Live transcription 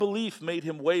Belief made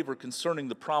him waver concerning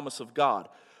the promise of God,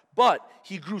 but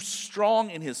he grew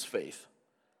strong in his faith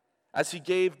as he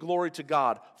gave glory to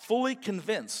God, fully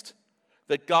convinced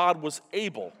that God was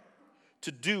able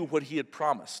to do what he had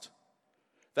promised.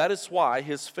 That is why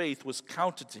his faith was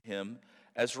counted to him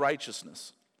as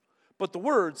righteousness. But the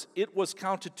words, "it was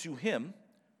counted to him,"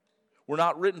 were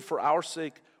not written for our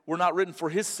sake, were not written for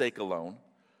his sake alone,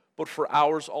 but for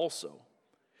ours also.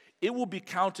 It will be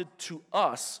counted to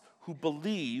us who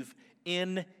believe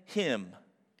in him,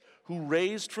 who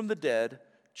raised from the dead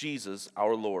Jesus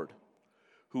our Lord,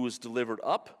 who was delivered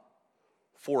up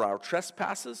for our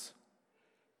trespasses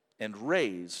and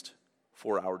raised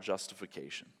for our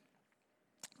justification.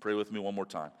 Pray with me one more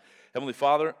time. Heavenly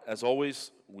Father, as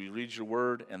always, we read your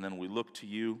word and then we look to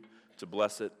you to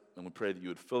bless it, and we pray that you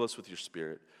would fill us with your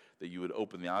Spirit, that you would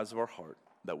open the eyes of our heart,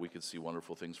 that we could see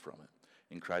wonderful things from it.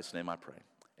 In Christ's name I pray.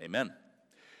 Amen.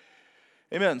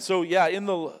 Amen. So in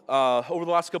the over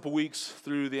the last couple weeks,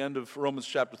 through the end of Romans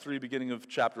chapter 3, beginning of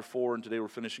chapter 4, and today we're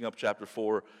finishing up chapter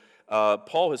 4,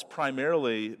 Paul has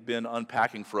primarily been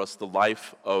unpacking for us the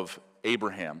life of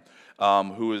Abraham,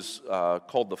 who is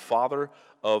called the father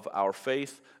of our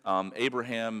faith.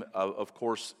 Abraham, of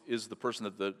course, is the person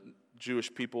that the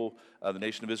Jewish people, the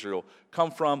nation of Israel,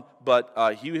 come from, but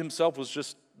he himself was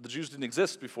just, the Jews didn't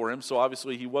exist before him, so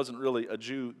obviously he wasn't really a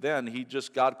Jew then.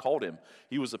 God called him.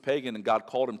 He was a pagan, and God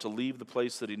called him to leave the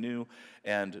place that he knew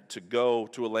and to go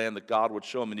to a land that God would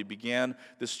show him, and he began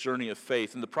this journey of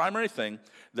faith. And the primary thing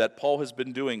that Paul has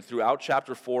been doing throughout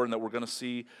chapter 4, and that we're going to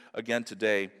see again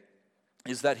today,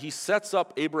 is that he sets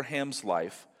up Abraham's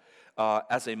life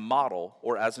as a model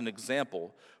or as an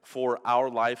example for our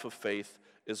life of faith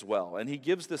as well. And he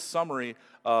gives this summary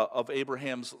of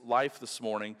Abraham's life this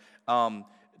morning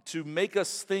to make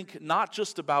us think not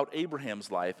just about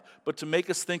Abraham's life, but to make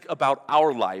us think about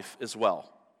our life as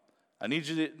well. I need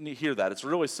you to hear that. It's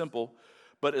really simple.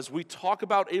 But as we talk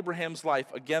about Abraham's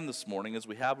life again this morning, as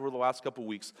we have over the last couple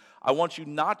weeks, I want you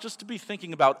not just to be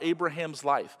thinking about Abraham's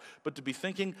life, but to be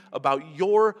thinking about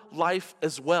your life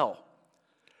as well.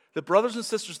 That, brothers and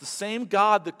sisters, the same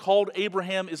God that called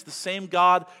Abraham is the same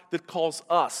God that calls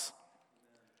us.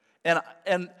 And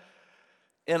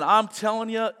I'm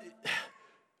telling you,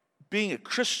 being a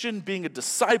Christian, being a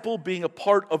disciple, being a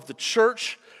part of the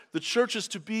church is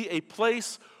to be a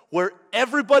place where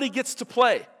everybody gets to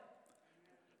play.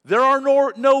 There are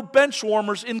no bench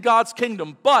warmers in God's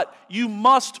kingdom, but you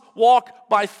must walk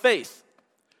by faith.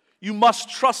 You must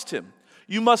trust him.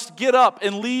 You must get up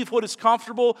and leave what is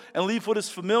comfortable and leave what is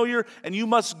familiar, and you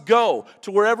must go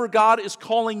to wherever God is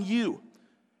calling you,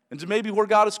 and to maybe where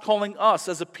God is calling us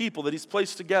as a people that he's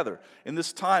placed together in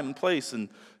this time and place and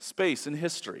space in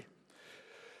history.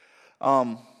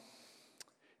 The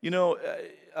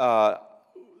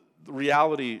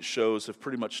reality shows have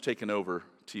pretty much taken over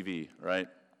TV, right?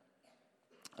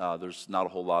 There's not a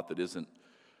whole lot that isn't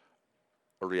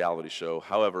a reality show.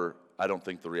 However, I don't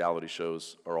think the reality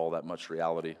shows are all that much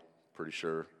reality. Pretty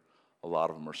sure a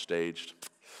lot of them are staged.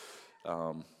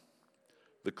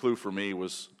 The clue for me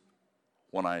was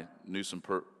when I knew some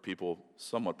people,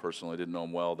 somewhat personally, didn't know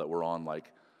them well, that were on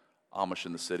like Amish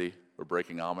in the City or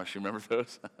Breaking Amish. You remember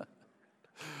those?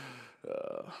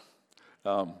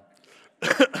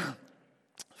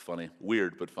 Funny,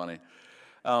 weird, but funny.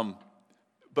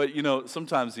 But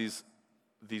sometimes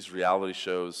these reality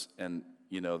shows, and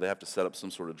they have to set up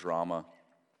some sort of drama,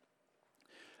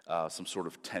 some sort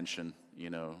of tension,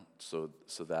 so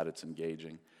that it's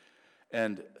engaging.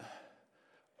 And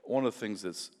one of the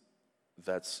things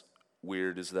that's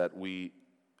weird is that we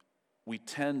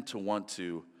tend to want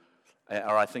to,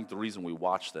 or I think the reason we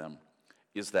watch them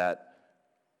is that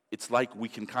it's like we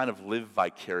can kind of live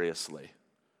vicariously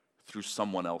through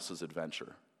someone else's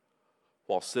adventure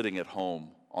while sitting at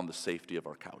home on the safety of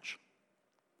our couch.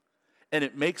 And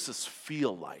it makes us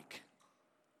feel like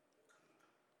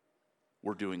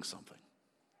we're doing something.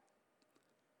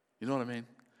 You know what I mean?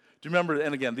 Do you remember,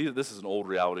 and again, this is an old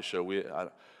reality show,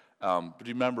 but do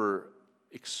you remember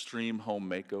Extreme Home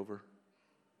Makeover?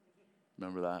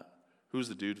 Remember that? Who's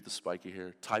the dude with the spiky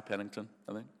hair? Ty Pennington,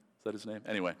 I think. Is that his name?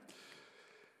 Anyway.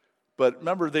 But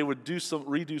remember, they would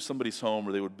redo somebody's home,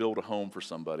 or they would build a home for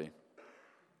somebody.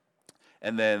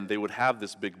 And then they would have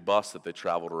this big bus that they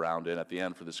traveled around in at the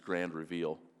end for this grand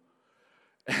reveal.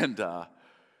 And the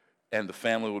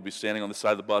family would be standing on the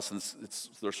side of the bus, and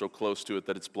they're so close to it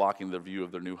that it's blocking the view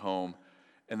of their new home.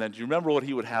 And then do you remember what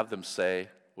he would have them say,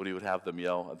 what he would have them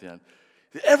yell at the end?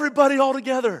 Everybody all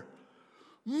together,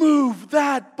 move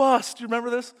that bus. Do you remember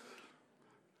this?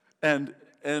 And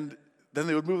then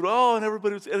they would move it, and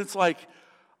everybody would, and it's like,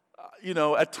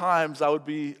 at times I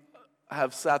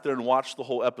have sat there and watched the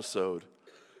whole episode.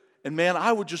 And man,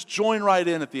 I would just join right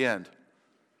in at the end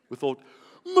with old,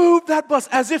 move that bus,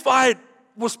 as if I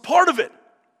was part of it.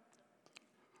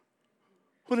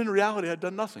 When in reality, I'd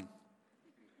done nothing.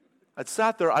 I'd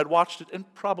sat there, I'd watched it, and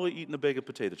probably eaten a bag of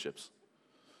potato chips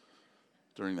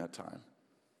during that time.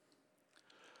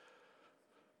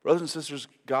 Brothers and sisters,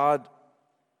 God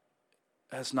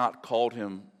has not called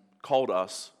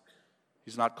us.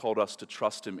 He's not called us to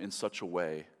trust him in such a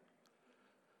way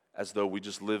as though we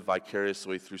just live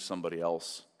vicariously through somebody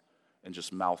else and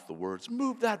just mouth the words,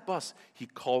 move that bus. He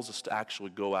calls us to actually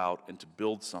go out and to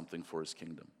build something for his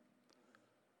kingdom.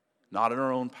 Not in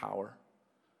our own power,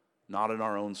 not in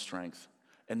our own strength,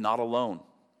 and not alone.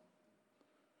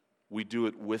 We do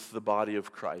it with the body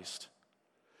of Christ,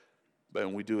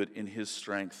 and we do it in his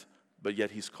strength, but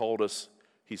yet he's called us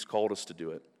to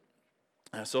do it.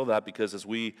 And I saw that because as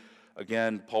we,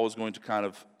 again, Paul is going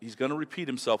to he's going to repeat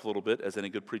himself a little bit, as any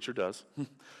good preacher does.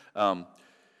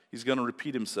 He's going to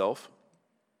repeat himself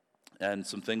and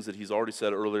some things that he's already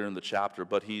said earlier in the chapter,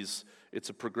 but it's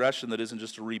a progression that isn't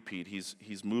just a repeat.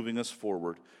 He's moving us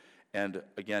forward. And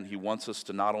again, he wants us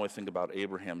to not only think about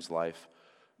Abraham's life,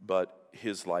 but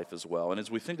his life as well. And as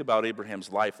we think about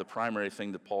Abraham's life, the primary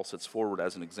thing that Paul sets forward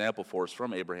as an example for us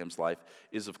from Abraham's life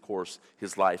is, of course,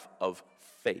 his life of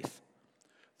faith.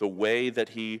 The way that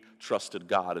he trusted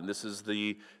God. And this is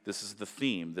the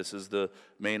theme. This is the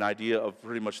main idea of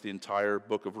pretty much the entire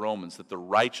book of Romans, that the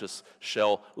righteous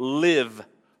shall live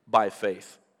by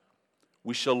faith.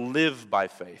 We shall live by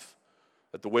faith.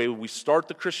 That the way we start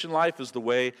the Christian life is the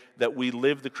way that we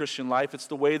live the Christian life. It's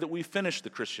the way that we finish the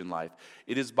Christian life.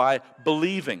 It is by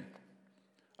believing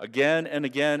again and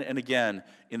again and again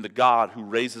in the God who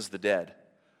raises the dead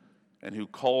and who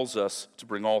calls us to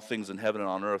bring all things in heaven and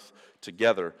on earth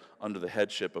together under the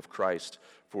headship of Christ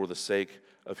for the sake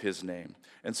of his name.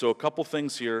 And so a couple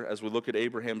things here as we look at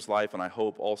Abraham's life, and I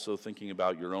hope also thinking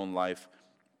about your own life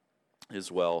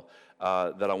as well,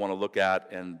 that I want to look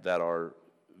at and that are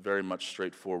very much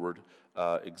straightforward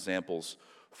examples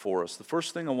for us. The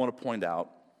first thing I want to point out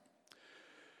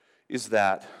is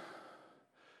that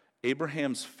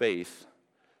Abraham's faith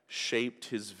shaped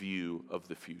his view of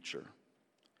the future.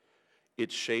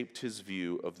 It shaped his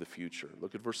view of the future.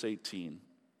 Look at verse 18.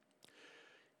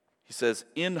 He says,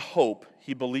 in hope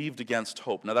he believed against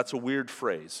hope. Now that's a weird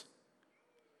phrase.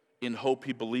 In hope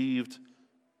he believed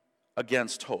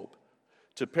against hope.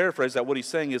 To paraphrase that, what he's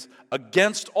saying is,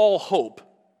 against all hope,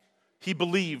 he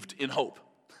believed in hope.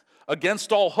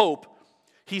 Against all hope,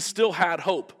 he still had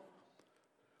hope.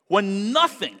 When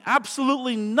nothing,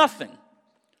 absolutely nothing,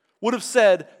 would have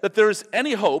said that there is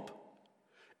any hope,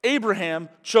 Abraham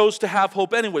chose to have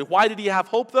hope anyway. Why did he have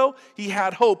hope, though? He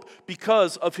had hope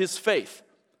because of his faith.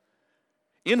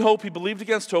 In hope, he believed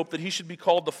against hope that he should be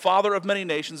called the father of many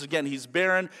nations. Again, he's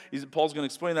barren. Paul's going to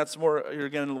explain that some more here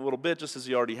again in a little bit, just as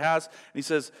he already has. And he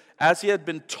says, as he had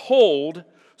been told,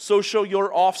 so shall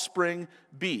your offspring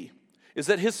be. Is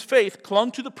that his faith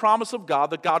clung to the promise of God,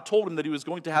 that God told him that he was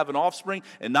going to have an offspring,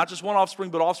 and not just one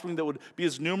offspring, but offspring that would be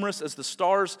as numerous as the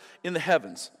stars in the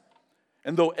heavens.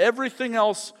 And though everything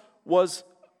else was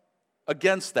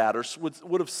against that, or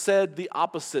would have said the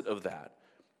opposite of that,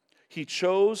 he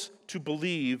chose to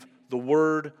believe the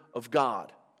word of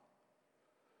God.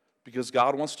 Because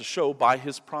God wants to show by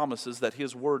his promises that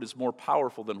his word is more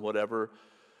powerful than whatever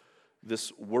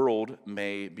this world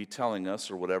may be telling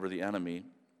us or whatever the enemy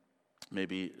may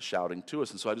be shouting to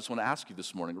us. And so I just want to ask you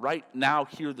this morning, right now,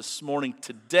 here this morning,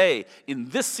 today, in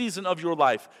this season of your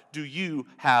life, do you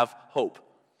have hope?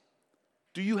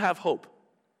 Do you have hope?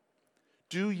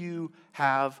 Do you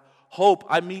have hope?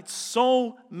 I meet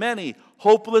so many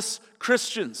hopeless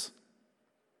Christians.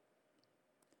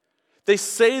 They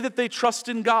say that they trust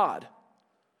in God,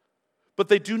 but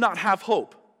they do not have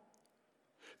hope.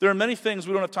 There are many things,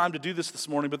 we don't have time to do this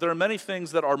morning, but there are many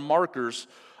things that are markers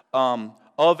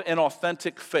of an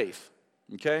authentic faith,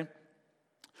 okay?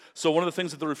 So one of the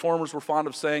things that the reformers were fond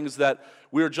of saying is that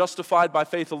we are justified by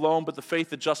faith alone, but the faith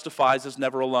that justifies is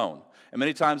never alone. And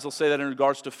many times they'll say that in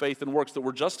regards to faith and works, that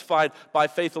we're justified by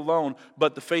faith alone,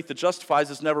 but the faith that justifies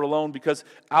is never alone, because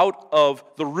out of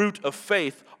the root of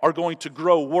faith are going to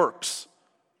grow works.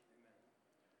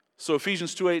 So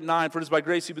Ephesians 2:8-9, for it is by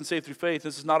grace you've been saved through faith.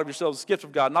 This is not of yourselves, it's a gift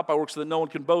of God, not by works, so that no one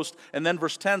can boast. And then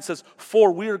verse 10 says,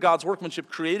 for we are God's workmanship,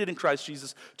 created in Christ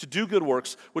Jesus to do good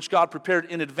works, which God prepared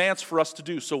in advance for us to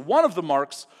do. So one of the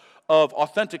marks of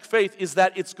authentic faith is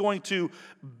that it's going to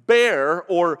bear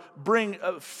or bring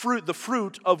the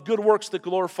fruit of good works that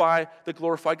glorify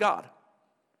God.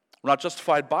 We're not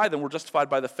justified by them, we're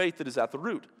justified by the faith that is at the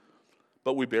root.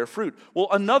 but we bear fruit. Well,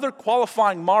 another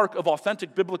qualifying mark of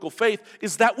authentic biblical faith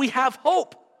is that we have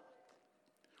hope.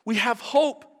 We have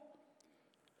hope.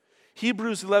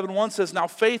 Hebrews 11:1 says, now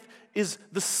faith is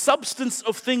the substance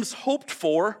of things hoped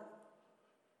for,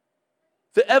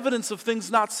 the evidence of things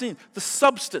not seen. The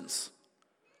substance.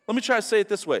 Let me try to say it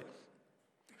this way.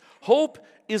 Hope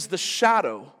is the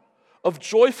shadow of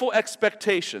joyful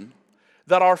expectation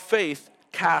that our faith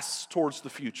casts towards the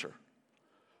future.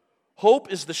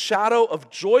 Hope is the shadow of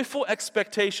joyful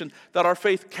expectation that our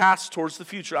faith casts towards the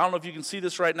future. I don't know if you can see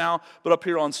this right now, but up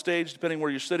here on stage, depending where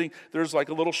you're sitting, there's like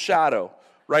a little shadow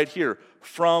right here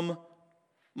from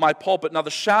my pulpit. Now,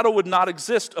 the shadow would not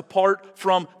exist apart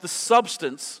from the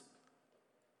substance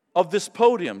of this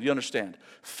podium. Do you understand?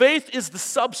 Faith is the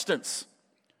substance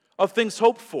of things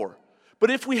hoped for. But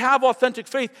if we have authentic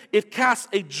faith, it casts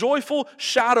a joyful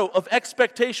shadow of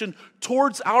expectation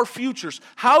towards our futures.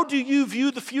 How do you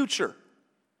view the future?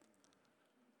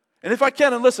 And if I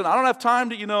can, and listen, I don't have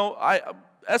time to,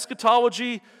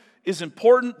 eschatology is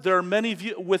important. There are many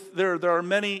there are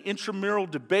many intramural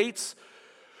debates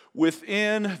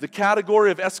within the category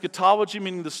of eschatology,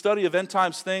 meaning the study of end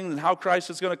times things and how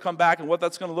Christ is going to come back and what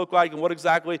that's going to look like and what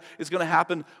exactly is going to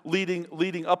happen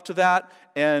leading up to that.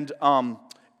 And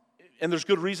there's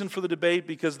good reason for the debate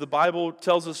because the Bible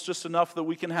tells us just enough that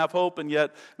we can have hope and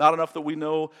yet not enough that we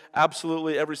know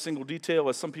absolutely every single detail,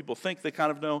 as some people think they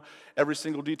kind of know every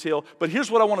single detail. But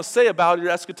here's what I want to say about your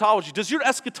eschatology. Does your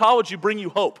eschatology bring you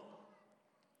hope?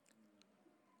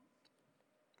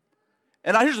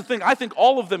 And here's the thing, I think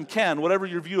all of them can, whatever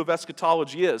your view of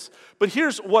eschatology is. But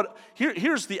here's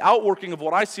the outworking of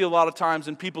what I see a lot of times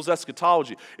in people's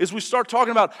eschatology, is we start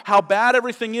talking about how bad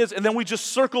everything is, and then we just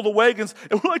circle the wagons,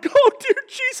 and we're like, oh, dear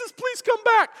Jesus, please come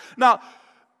back. Now,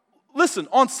 listen,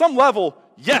 on some level,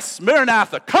 yes,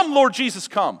 Maranatha, come, Lord Jesus,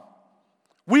 come.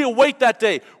 We await that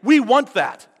day. We want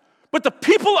that. But the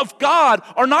people of God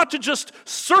are not to just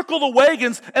circle the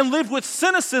wagons and live with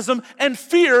cynicism and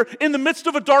fear in the midst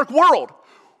of a dark world.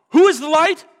 Who is the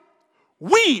light?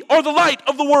 We are the light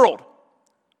of the world.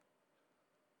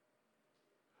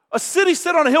 A city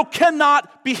set on a hill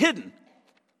cannot be hidden.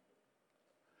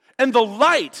 And the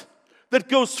light that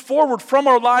goes forward from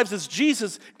our lives is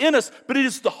Jesus in us, but it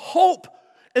is the hope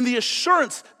and the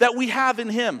assurance that we have in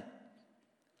Him.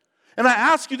 And I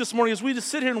ask you this morning as we just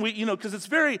sit here and we, because it's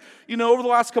very, over the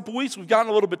last couple weeks, we've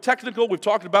gotten a little bit technical. We've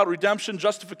talked about redemption,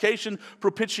 justification,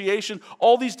 propitiation,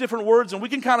 all these different words, and we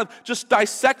can kind of just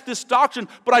dissect this doctrine.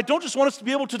 But I don't just want us to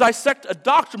be able to dissect a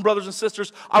doctrine, brothers and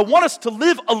sisters. I want us to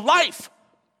live a life.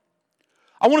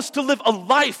 I want us to live a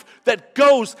life that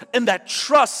goes and that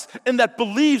trusts and that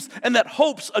believes and that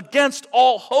hopes against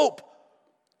all hope.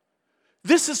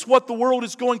 This is what the world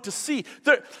is going to see.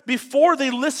 Before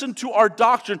they listen to our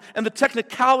doctrine and the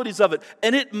technicalities of it,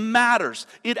 and it matters,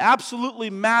 it absolutely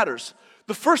matters.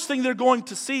 The first thing they're going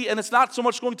to see, and it's not so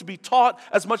much going to be taught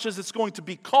as much as it's going to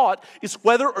be caught, is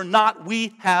whether or not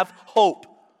we have hope.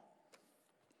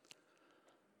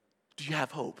 Do you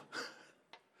have hope?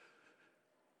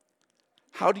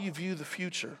 How do you view the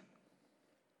future?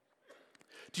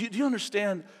 Do you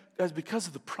understand? Guys, because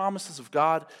of the promises of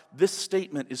God, this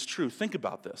statement is true. Think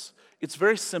about this. It's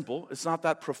very simple. It's not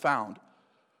that profound.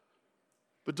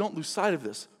 But don't lose sight of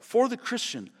this. For the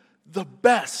Christian, the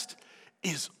best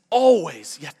is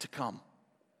always yet to come.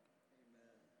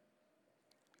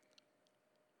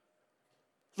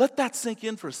 Let that sink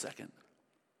in for a second.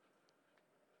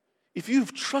 If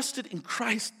you've trusted in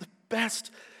Christ, the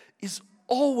best is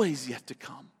always yet to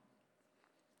come.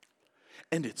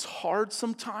 And it's hard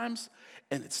sometimes,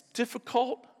 and it's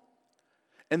difficult,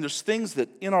 and there's things that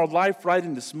in our life right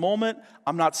in this moment,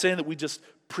 I'm not saying that we just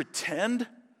pretend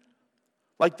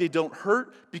like they don't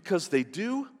hurt, because they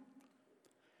do.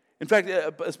 In fact,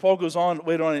 as Paul goes on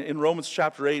later on in Romans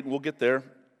chapter 8, and we'll get there,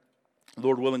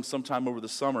 Lord willing, sometime over the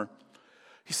summer,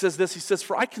 he says this, he says,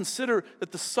 "For I consider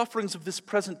that the sufferings of this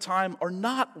present time are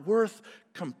not worth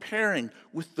comparing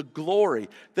with the glory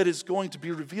that is going to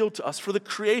be revealed to us. For the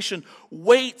creation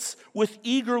waits with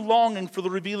eager longing for the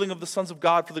revealing of the sons of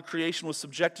God. For the creation was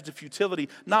subjected to futility,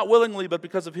 not willingly, but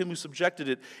because of him who subjected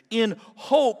it, in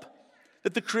hope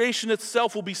that the creation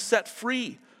itself will be set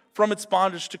free from its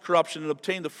bondage to corruption and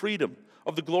obtain the freedom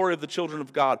of the glory of the children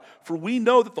of God. For we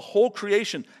know that the whole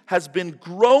creation has been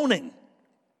groaning."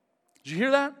 Did you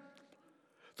hear that?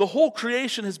 The whole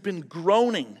creation has been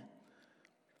groaning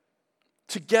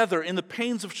together in the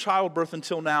pains of childbirth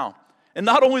until now. And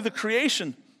not only the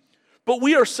creation, but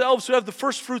we ourselves who have the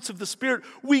first fruits of the Spirit,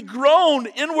 we groan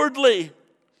inwardly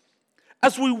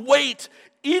as we wait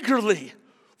eagerly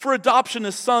for adoption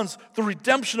as sons, the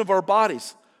redemption of our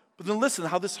bodies. But then listen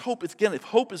how this hope, again, if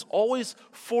hope is always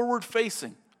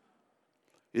forward-facing,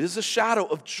 it is a shadow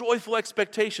of joyful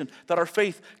expectation that our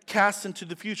faith casts into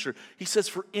the future. He says,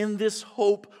 for in this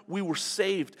hope we were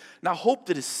saved. Now, hope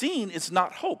that is seen is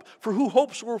not hope. For who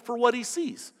hopes for what he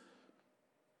sees?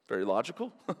 Very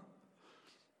logical.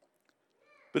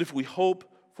 But if we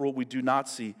hope for what we do not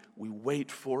see, we wait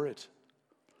for it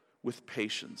with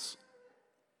patience.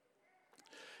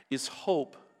 Is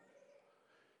hope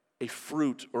a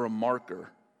fruit or a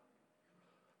marker,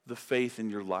 the faith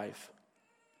in your life?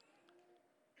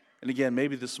 And again,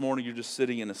 maybe this morning you're just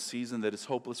sitting in a season that is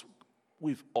hopeless.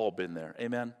 We've all been there.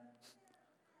 Amen?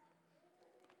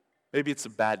 Maybe it's a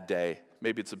bad day.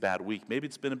 Maybe it's a bad week. Maybe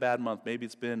it's been a bad month. Maybe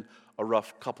it's been a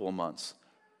rough couple of months.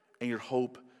 And your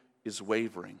hope is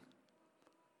wavering.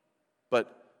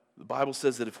 But the Bible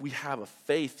says that if we have a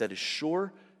faith that is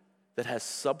sure, that has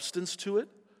substance to it,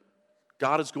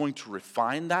 God is going to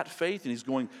refine that faith and he's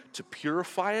going to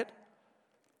purify it.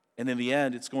 And in the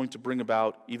end, it's going to bring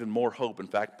about even more hope. In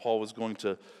fact, Paul was going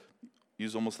to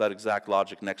use almost that exact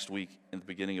logic next week in the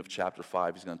beginning of chapter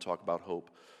 5. He's going to talk about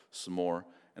hope some more,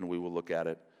 and we will look at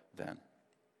it then.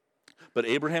 But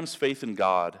Abraham's faith in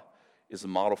God is a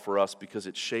model for us because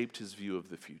it shaped his view of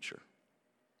the future.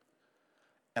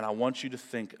 And I want you to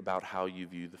think about how you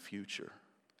view the future.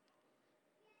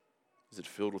 Is it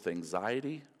filled with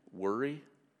anxiety, worry,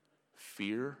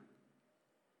 fear?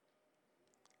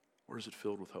 Or is it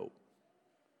filled with hope?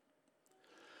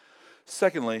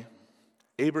 Secondly,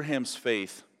 Abraham's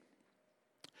faith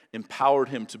empowered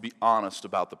him to be honest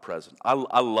about the present.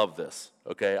 I love this,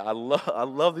 okay? I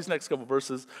love these next couple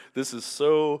verses. This is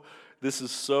so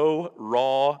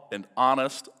raw and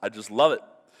honest. I just love it.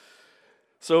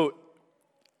 So,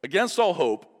 against all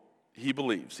hope, he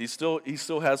believes. He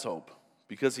still has hope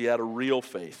because he had a real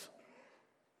faith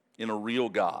in a real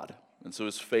God. And so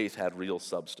his faith had real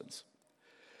substance.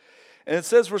 And it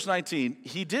says, verse 19,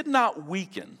 he did not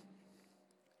weaken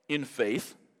in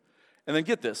faith. And then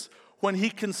get this, when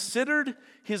he considered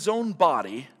his own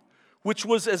body, which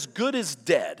was as good as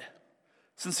dead,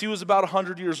 since he was about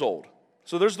 100 years old.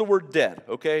 So there's the word dead,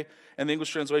 okay? And the English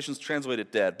translations translate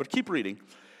it dead. But keep reading.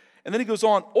 And then he goes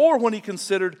on, or when he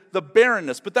considered the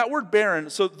barrenness. But that word barren,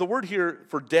 so the word here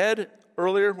for dead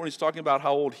earlier, when he's talking about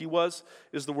how old he was,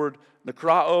 is the word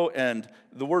nekrao, and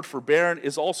the word for barren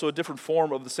is also a different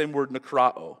form of the same word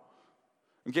nekrao.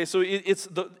 Okay, so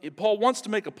Paul wants to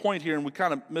make a point here, and we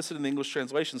kind of miss it in the English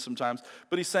translation sometimes,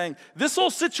 but he's saying, this whole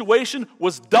situation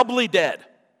was doubly dead.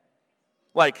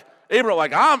 Like, Abraham,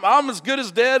 like, I'm as good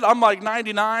as dead, I'm like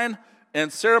 99,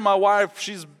 and Sarah, my wife,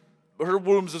 her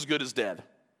womb's as good as dead.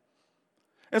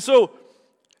 And so,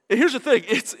 here's the thing,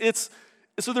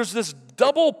 so there's this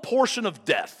double portion of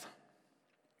death.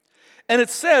 And it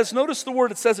says, notice the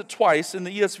word, it says it twice. In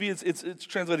the ESV, it's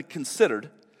translated considered.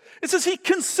 It says he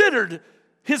considered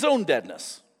his own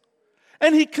deadness.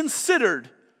 And he considered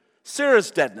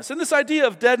Sarah's deadness. And this idea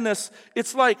of deadness,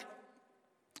 it's not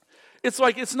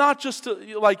just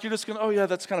like you're just going, oh yeah,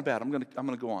 that's kind of bad. I'm going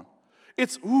to go on.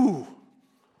 It's ooh.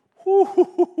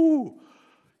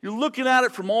 You're looking at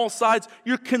it from all sides.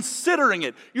 You're considering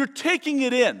it. You're taking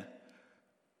it in.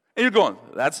 And you're going,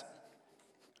 that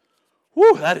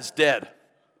is dead.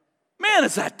 Man,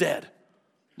 is that dead.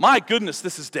 My goodness,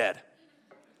 this is dead.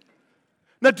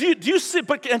 Now, do you see,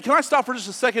 and can I stop for just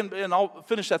a second and I'll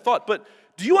finish that thought, but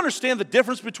do you understand the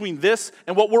difference between this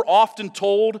and what we're often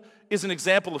told is an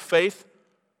example of faith?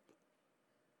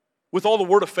 With all the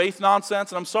word of faith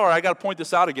nonsense, and I'm sorry, I got to point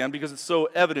this out again because it's so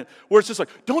evident, where it's just like,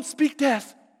 don't speak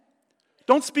death.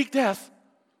 Don't speak death.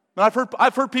 And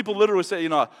I've heard people literally say,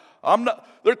 I'm not,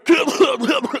 they're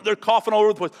coughing all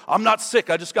over the place. I'm not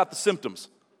sick, I just got the symptoms.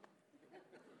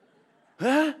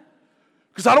 Huh?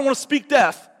 Because I don't want to speak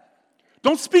death.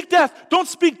 Don't speak death. Don't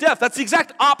speak death. That's the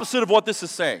exact opposite of what this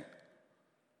is saying.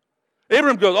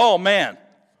 Abraham goes, oh man,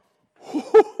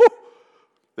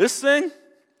 this thing,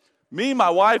 me, my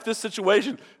wife, this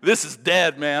situation, this is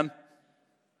dead, man.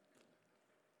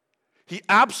 He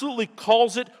absolutely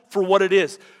calls it for what it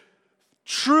is.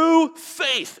 True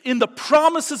faith in the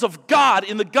promises of God,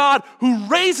 in the God who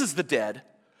raises the dead,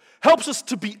 helps us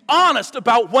to be honest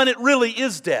about when it really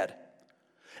is dead.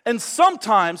 And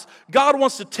sometimes God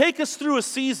wants to take us through a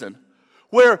season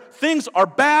where things are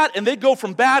bad and they go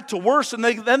from bad to worse and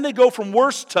then they go from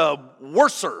worse to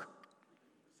worser.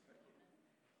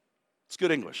 It's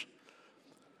good English.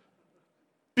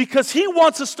 Because he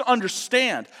wants us to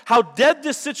understand how dead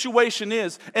this situation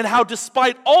is and how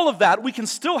despite all of that, we can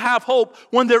still have hope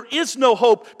when there is no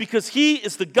hope because he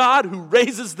is the God who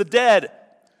raises the dead.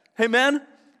 Amen?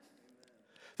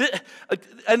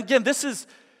 And again, this is,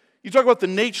 You talk about the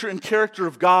nature and character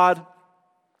of God.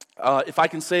 If I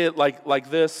can say it like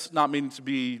this, not meaning to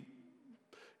be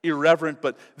irreverent,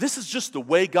 but this is just the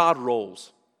way God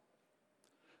rolls.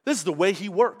 This is the way he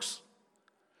works.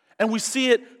 And we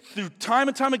see it through time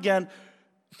and time again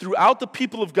throughout the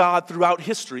people of God, throughout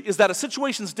history, is that a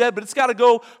situation's dead, but it's got to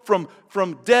go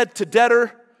from dead to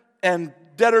deader and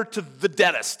deader to the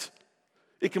deadest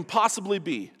it can possibly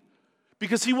be.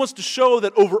 Because he wants to show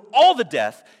that over all the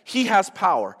death, he has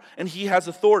power and he has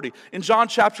authority. In John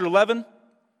chapter 11,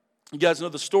 you guys know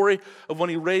the story of when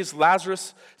he raised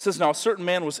Lazarus. It says, now a certain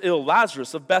man was ill,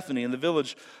 Lazarus of Bethany, in the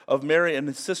village of Mary and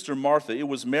his sister Martha. It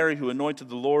was Mary who anointed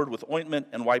the Lord with ointment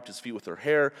and wiped his feet with her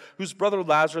hair, whose brother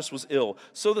Lazarus was ill.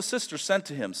 So the sister sent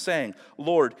to him, saying,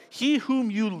 Lord, he whom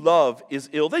you love is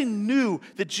ill. They knew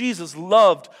that Jesus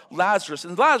loved Lazarus,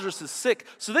 and Lazarus is sick,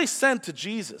 so they sent to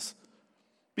Jesus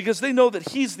because they know that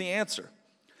he's the answer.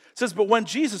 It says, but when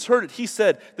Jesus heard it, he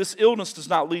said, this illness does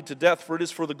not lead to death, for it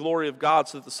is for the glory of God,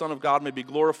 so that the Son of God may be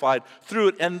glorified through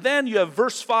it. And then you have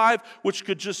verse 5, which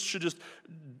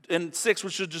and 6,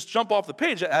 which should just jump off the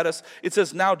page at us. It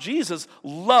says, now Jesus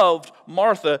loved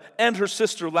Martha and her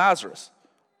sister Lazarus.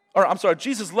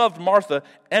 Jesus loved Martha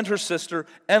and her sister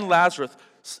and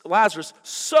Lazarus.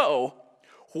 So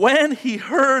when he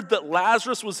heard that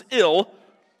Lazarus was ill,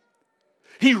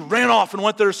 he ran off and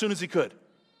went there as soon as he could.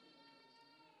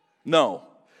 No,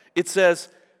 it says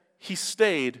he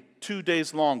stayed 2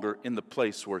 days longer in the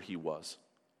place where he was.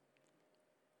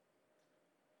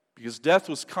 Because death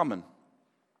was coming.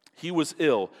 He was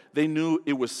ill. They knew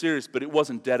it was serious, but it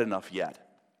wasn't dead enough yet.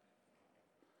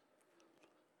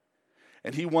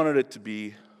 And he wanted it to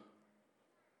be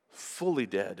fully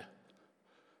dead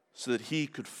so that he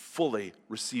could fully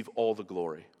receive all the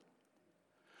glory.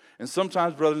 And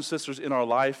sometimes, brothers and sisters, in our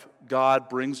life, God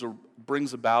brings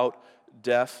about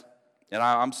death. And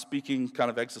I'm speaking kind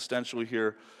of existentially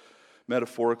here,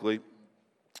 metaphorically,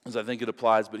 as I think it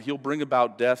applies. But he'll bring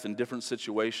about death in different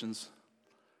situations,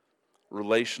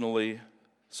 relationally,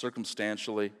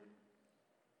 circumstantially.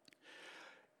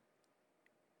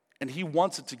 And he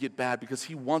wants it to get bad because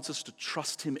he wants us to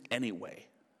trust him anyway.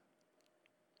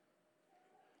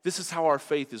 This is how our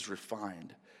faith is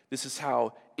refined. This is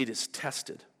how it is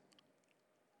tested.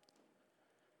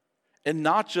 And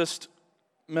not just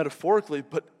metaphorically,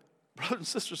 but brothers and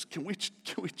sisters, can we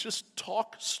just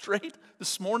talk straight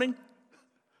this morning?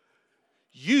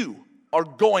 You are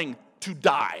going to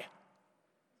die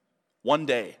one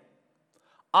day.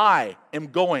 I am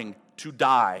going to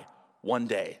die one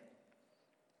day.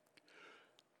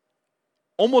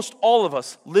 Almost all of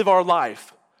us live our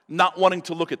life not wanting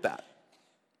to look at that.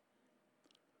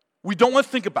 We don't want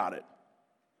to think about it.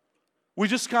 We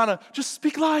just kind of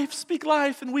speak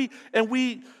life, and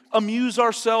we amuse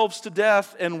ourselves to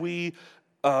death, and we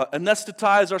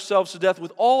anesthetize ourselves to death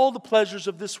with all the pleasures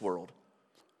of this world.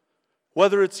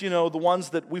 Whether it's, the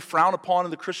ones that we frown upon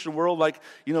in the Christian world, like,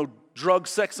 drugs,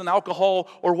 sex, and alcohol,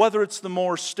 or whether it's the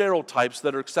more sterile types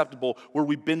that are acceptable, where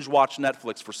we binge watch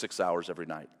Netflix for 6 hours every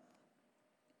night.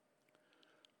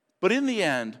 But in the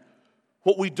end,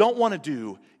 what we don't want to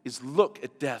do is look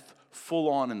at death full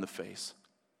on in the face.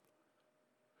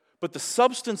 But the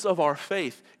substance of our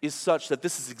faith is such that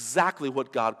this is exactly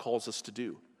what God calls us to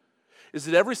do. Is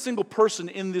that every single person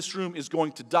in this room is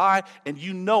going to die, and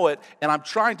you know it, and I'm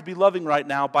trying to be loving right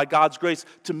now by God's grace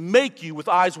to make you, with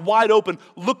eyes wide open,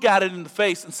 look at it in the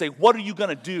face and say, what are you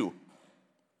going to do?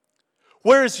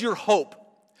 Where is your hope?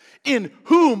 In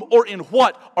whom or in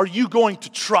what are you going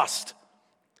to trust?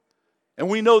 And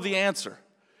we know the answer.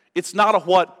 It's not a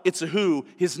what, it's a who.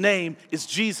 His name is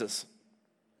Jesus.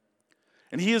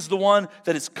 And he is the one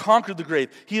that has conquered the grave.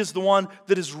 He is the one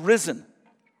that is risen.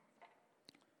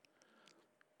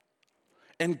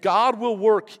 And God will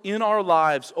work in our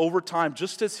lives over time,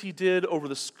 just as he did over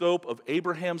the scope of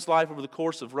Abraham's life over the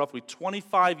course of roughly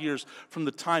 25 years from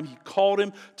the time he called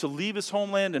him to leave his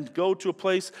homeland and go to a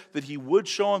place that he would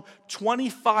show him.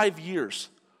 25 years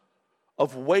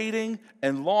of waiting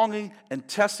and longing and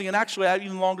testing, and actually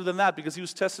even longer than that, because he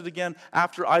was tested again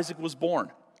after Isaac was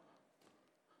born.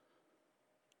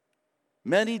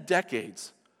 Many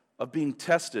decades of being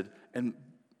tested and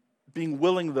being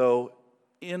willing, though,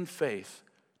 in faith,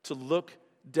 to look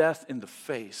death in the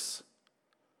face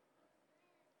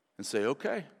and say,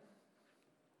 okay,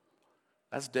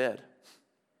 that's dead.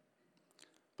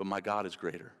 But my God is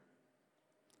greater.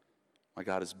 My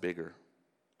God is bigger.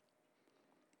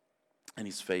 And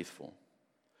he's faithful.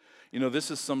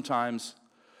 This is sometimes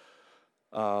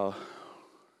when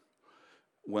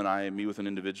I meet with an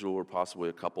individual or possibly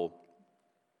a couple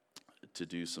to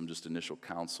do some just initial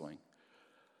counseling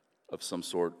of some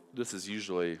sort. This is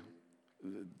usually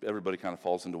everybody kind of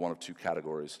falls into one of two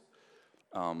categories.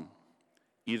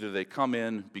 Either they come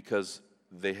in because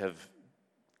they have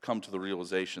come to the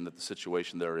realization that the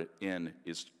situation they're in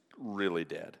is really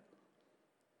dead.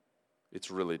 It's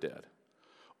really dead.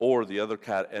 Or the other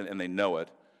and they know it,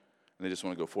 and they just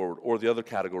want to go forward. Or the other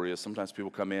category is sometimes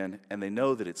people come in and they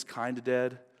know that it's kind of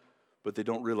dead, but they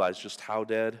don't realize just how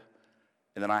dead,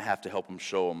 and then I have to help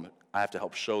them. I have to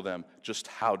help show them just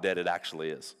how dead it actually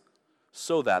is,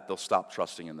 so that they'll stop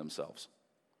trusting in themselves,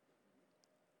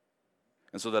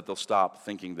 and so that they'll stop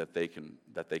thinking that they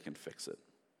can fix it.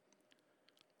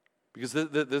 Because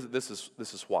this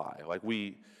is why,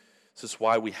 this is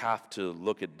why we have to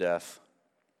look at death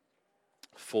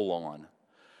full on,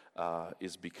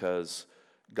 is because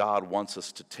God wants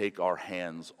us to take our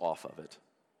hands off of it,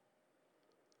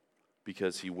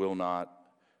 because He will not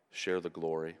share the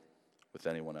glory with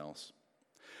anyone else.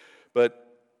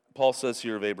 But Paul says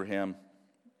here of Abraham,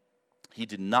 he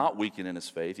did not weaken in his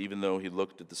faith, even though he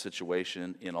looked at the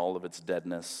situation in all of its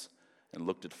deadness and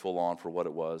looked at full on for what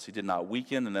it was. He did not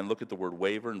weaken, and then look at the word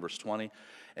waver in verse 20.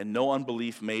 And no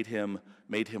unbelief made him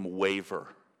waver.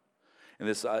 And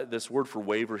this word for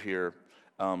waver here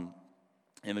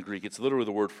in the Greek, it's literally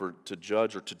the word for to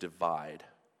judge or to divide.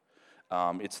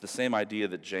 It's the same idea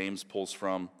that James pulls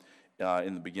from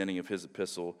in the beginning of his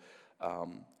epistle.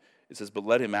 It says, "But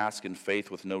let him ask in faith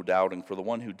with no doubting, for the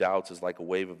one who doubts is like a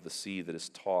wave of the sea that is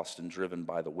tossed and driven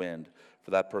by the wind.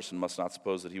 For that person must not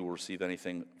suppose that he will receive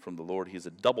anything from the Lord. He is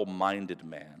a double-minded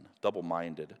man,"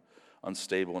 double-minded,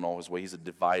 unstable in all his way. He's a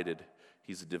divided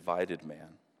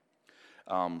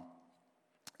man.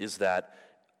 Is that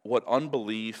what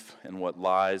unbelief and what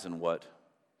lies and what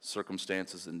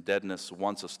circumstances and deadness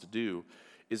wants us to do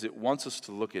is it wants us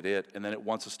to look at it, and then it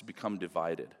wants us to become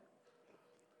divided.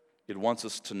 It wants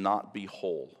us to not be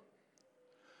whole.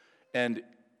 And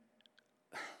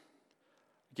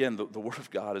again, the Word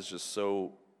of God is just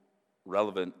so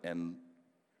relevant and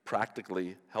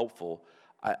practically helpful.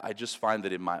 I just find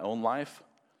that in my own life,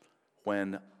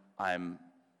 when I'm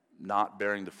not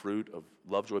bearing the fruit of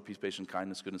love, joy, peace, patience,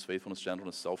 kindness, goodness, faithfulness,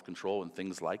 gentleness, self-control, and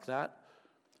things like that,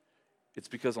 it's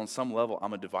because on some level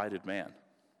I'm a divided man.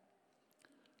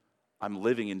 I'm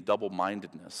living in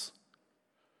double-mindedness,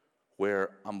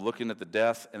 where I'm looking at the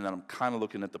death and then I'm kind of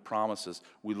looking at the promises.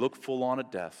 We look full on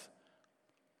at death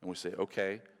and we say,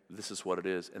 okay, this is what it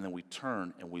is. And then we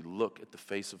turn and we look at the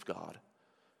face of God.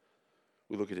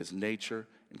 We look at His nature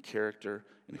and character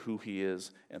and who He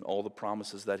is and all the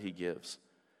promises that He gives.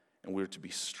 And we're to be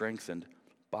strengthened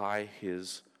by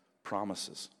His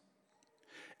promises.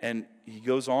 And he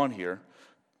goes on here.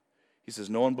 He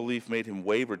says, no unbelief made him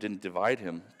waver, didn't divide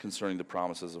him concerning the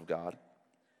promises of God.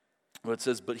 But it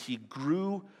says, but he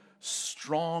grew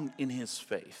strong in his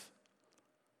faith.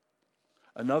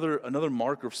 Another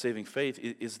marker of saving faith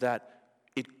is that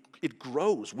it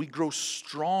grows. We grow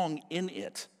strong in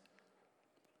it.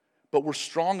 But we're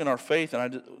strong in our faith,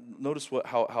 and notice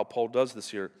how Paul does this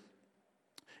here.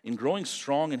 In growing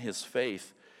strong in his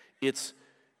faith, it's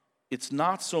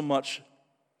not so much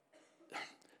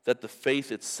that the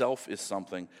faith itself is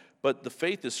something, but the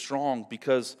faith is strong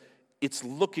because it's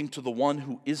looking to the one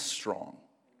who is strong.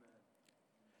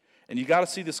 And you got to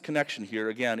see this connection here.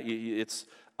 Again, it's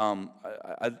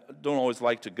I don't always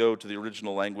like to go to the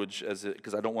original language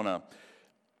because I don't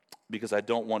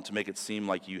want to make it seem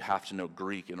like you have to know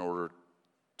Greek in order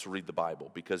to read the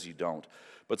Bible, because you don't.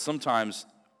 But sometimes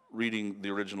reading the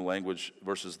original language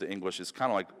versus the English is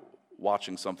kind of like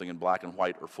watching something in black and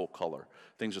white or full color.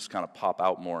 Things just kind of pop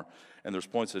out more. And there's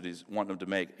points that he's wanting them to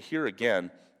make. Here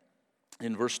again,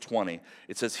 in verse 20,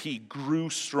 it says he grew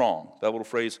strong. That little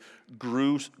phrase,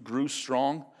 grew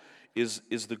strong, is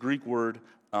the Greek word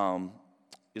endumao.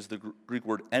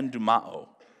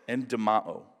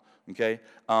 Endumao. Okay?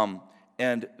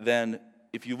 And then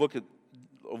if you look at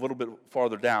a little bit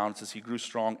farther down, it says he grew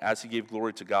strong as he gave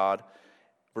glory to God.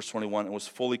 Verse 21, and was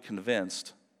fully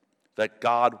convinced that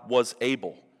God was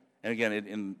able. And again,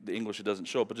 in the English it doesn't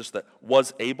show it, but just that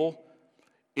was able.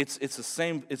 It's the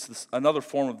same. It's another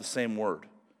form of the same word.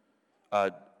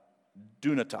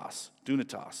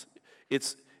 Dunatos.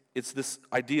 It's this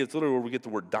idea. It's literally where we get the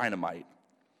word dynamite.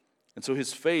 And so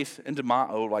his faith in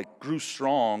endumao grew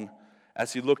strong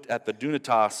as he looked at the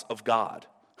dunatos of God.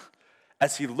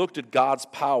 As he looked at God's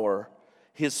power,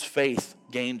 his faith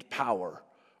gained power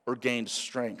or gained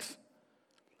strength.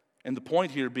 And the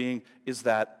point here being is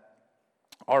that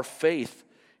our faith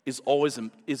is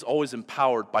always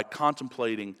empowered by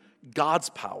contemplating God's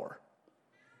power,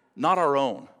 not our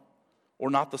own, or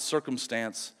not the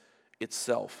circumstance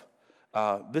itself.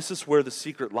 This is where the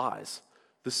secret lies.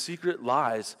 The secret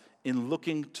lies in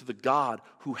looking to the God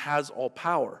who has all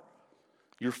power.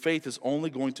 Your faith is only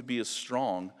going to be as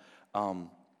strong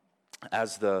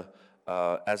as the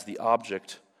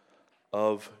object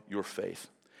of your faith.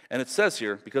 And it says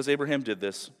here, because Abraham did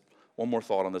this, one more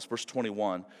thought on this, verse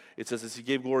 21, it says, as he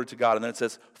gave glory to God, and then it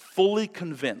says, fully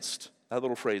convinced, that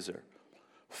little phrase there,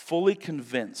 fully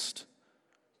convinced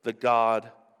that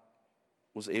God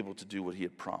was able to do what he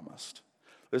had promised.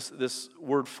 This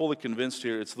word fully convinced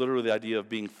here, it's literally the idea of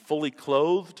being fully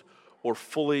clothed or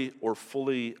fully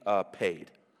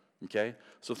paid. Okay?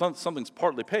 So if something's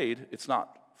partly paid, it's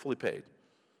not fully paid.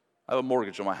 I have a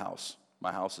mortgage on my house.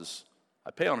 My house is,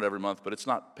 I pay on it every month, but it's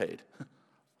not paid.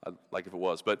 I'd like if it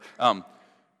was. But I'm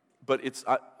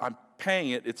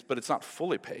paying it, but it's not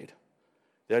fully paid.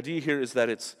 The idea here is that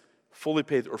it's fully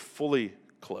paid or fully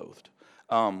clothed.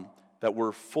 That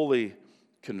we're fully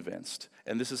convinced.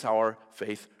 And this is how our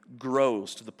faith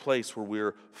grows to the place where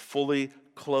we're fully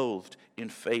clothed in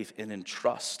faith and in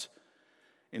trust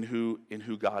in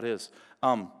who God is.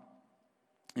 One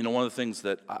of the things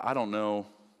that I don't know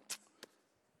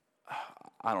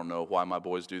why my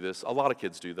boys do this. A lot of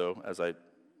kids do, though, as I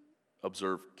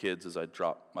observe kids as I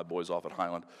drop my boys off at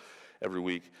Highland every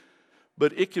week.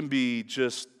 But it can be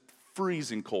just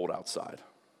freezing cold outside.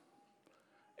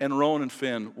 And Rowan and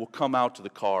Finn will come out to the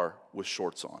car with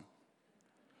shorts on.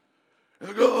 And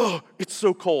I go, oh, it's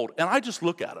so cold. And I just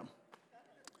look at them.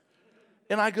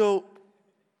 And I go,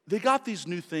 they got these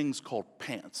new things called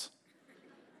pants.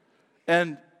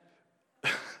 And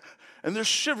they're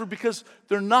shivered because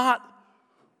they're not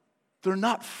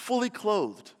fully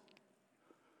clothed.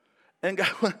 And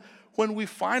God, when we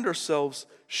find ourselves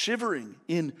shivering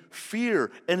in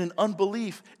fear and in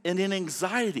unbelief and in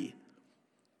anxiety,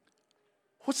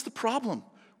 what's the problem?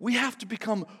 We have to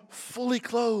become fully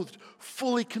clothed,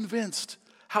 fully convinced.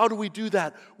 How do we do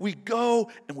that? We go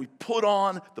and we put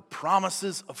on the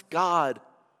promises of God.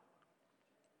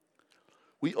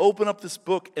 We open up this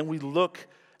book and we look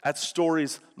at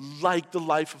stories like the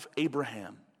life of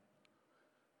Abraham.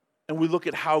 And we look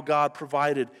at how God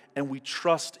provided and we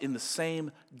trust in the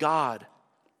same God.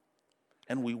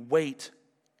 And we wait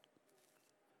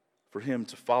for him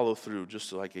to follow through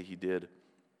just like he did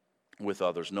with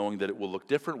others, knowing that it will look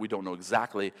different. We don't know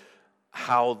exactly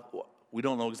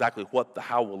what the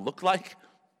how will look like,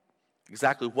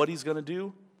 exactly what he's going to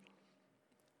do,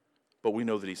 but we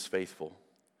know that he's faithful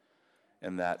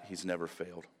and that he's never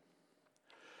failed.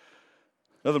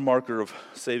 Another marker of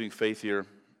saving faith here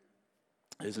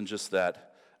isn't just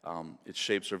that it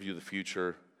shapes our view of the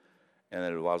future and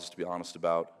that it allows us to be honest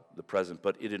about the present,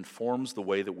 but it informs the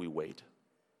way that we wait.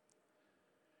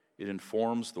 It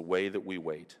informs the way that we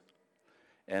wait.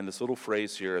 And this little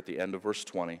phrase here at the end of verse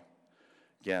 20,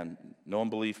 again, no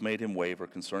unbelief made him waver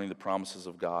concerning the promises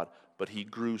of God, but he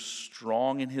grew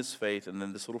strong in his faith. And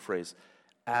then this little phrase,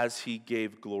 as he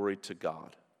gave glory to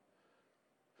God.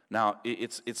 Now,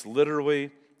 it's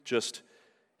literally just,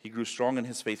 he grew strong in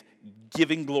his faith,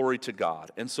 giving glory to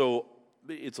God. And so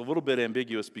it's a little bit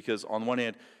ambiguous because on one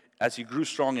hand, as he grew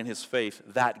strong in his faith,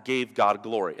 that gave God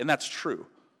glory. And that's true.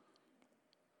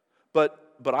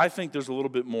 But I think there's a little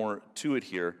bit more to it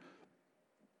here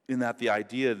in that the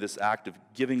idea of this act of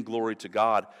giving glory to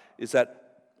God is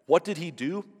that what did he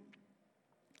do?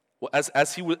 Well,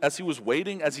 as he was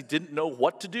waiting, as he didn't know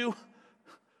what to do,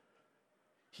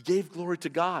 he gave glory to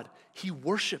God. He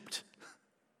worshiped.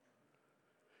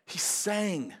 He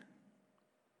sang.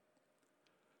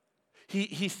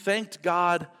 He thanked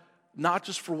God not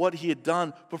just for what he had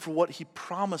done, but for what he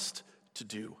promised to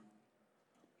do.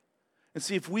 And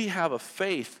see, if we have a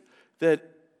faith that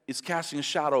is casting a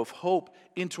shadow of hope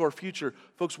into our future,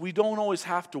 folks, we don't always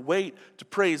have to wait to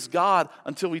praise God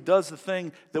until he does the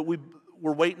thing that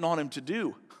we're waiting on him to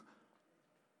do.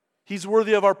 He's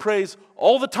worthy of our praise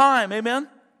all the time, amen?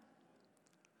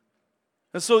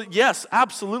 And so, yes,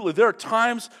 absolutely. There are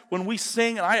times when we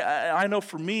sing, and I know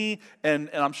for me, and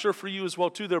I'm sure for you as well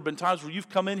too, there have been times where you've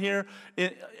come in here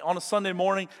on a Sunday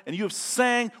morning and you have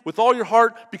sang with all your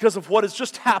heart because of what has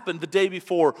just happened the day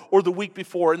before or the week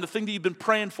before, and the thing that you've been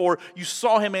praying for, you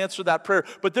saw him answer that prayer.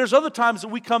 But there's other times that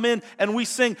we come in and we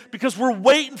sing because we're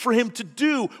waiting for him to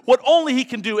do what only he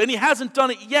can do, and he hasn't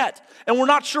done it yet, and we're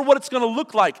not sure what it's going to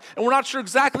look like, and we're not sure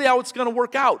exactly how it's going to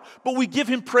work out, but we give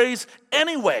him praise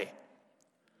anyway.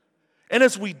 And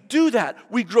as we do that,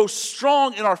 we grow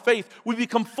strong in our faith. We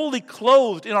become fully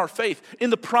clothed in our faith, in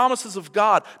the promises of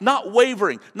God, not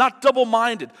wavering, not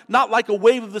double-minded, not like a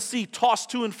wave of the sea tossed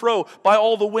to and fro by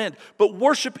all the wind. But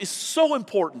worship is so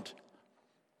important.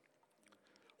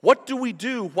 What do we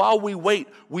do while we wait?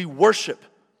 We worship.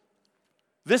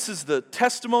 This is the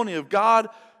testimony of God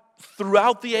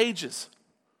throughout the ages.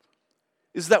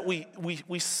 is that we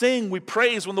sing, we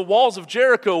praise. When the walls of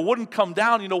Jericho wouldn't come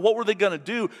down, what were they going to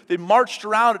do? They marched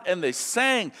around it and they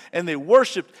sang and they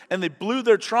worshiped and they blew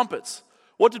their trumpets.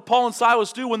 What did Paul and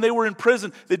Silas do when they were in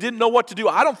prison? They didn't know what to do.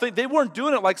 I don't think they weren't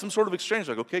doing it like some sort of exchange.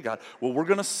 Like, okay, God, well, we're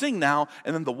going to sing now,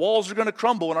 and then the walls are going to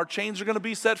crumble and our chains are going to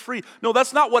be set free. No,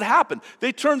 that's not what happened.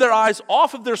 They turned their eyes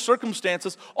off of their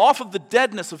circumstances, off of the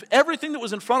deadness of everything that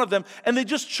was in front of them, and they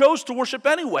just chose to worship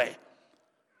anyway.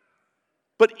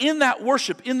 But in that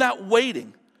worship, in that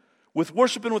waiting, with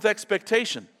worship and with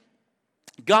expectation,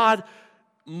 God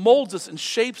molds us and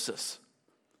shapes us.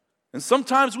 And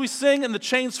sometimes we sing and the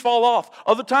chains fall off.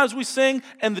 Other times we sing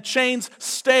and the chains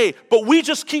stay. But we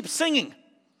just keep singing.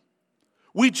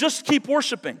 We just keep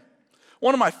worshiping.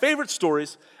 One of my favorite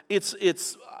stories, it's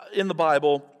in the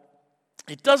Bible.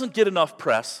 It doesn't get enough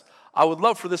press. I would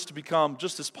love for this to become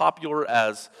just as popular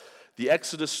as the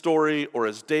Exodus story or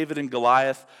as David and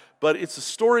Goliath. But it's the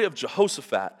story of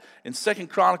Jehoshaphat. In 2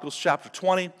 Chronicles chapter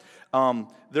 20,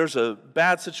 there's a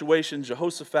bad situation.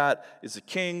 Jehoshaphat is the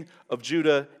king of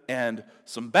Judah, and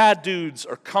some bad dudes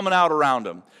are coming out around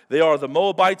him. They are the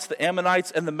Moabites, the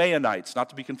Ammonites, and the Maonites, not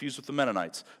to be confused with the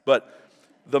Mennonites, but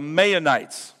the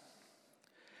Maonites.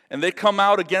 And they come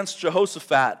out against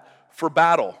Jehoshaphat for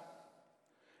battle.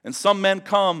 And some men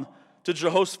come to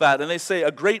Jehoshaphat, and they say,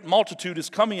 "A great multitude is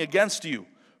coming against you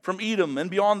from Edom and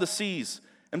beyond the seas.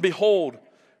 And behold,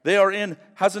 they are in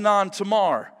Hazanon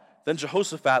Tamar." Then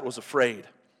Jehoshaphat was afraid,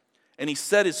 and he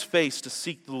set his face to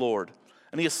seek the Lord.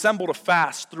 And he assembled a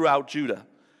fast throughout Judah.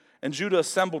 And Judah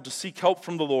assembled to seek help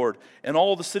from the Lord, and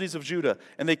all the cities of Judah,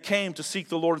 and they came to seek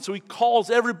the Lord. And so he calls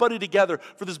everybody together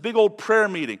for this big old prayer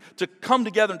meeting, to come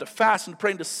together and to fast and to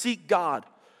pray and to seek God.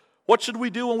 What should we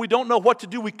do when we don't know what to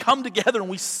do? We come together and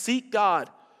we seek God.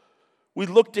 We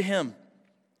look to him.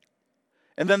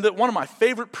 And then one of my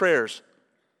favorite prayers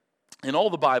in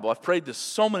all the Bible, I've prayed this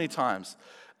so many times,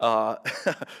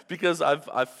 because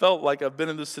I've felt like I've been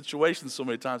in this situation so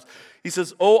many times. He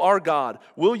says, "O our God,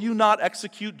 will you not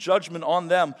execute judgment on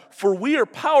them? For we are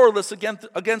powerless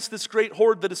against this great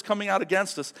horde that is coming out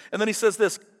against us." And then he says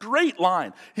this great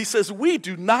line. He says, "We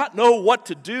do not know what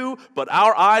to do, but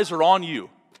our eyes are on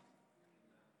you."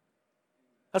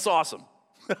 That's awesome.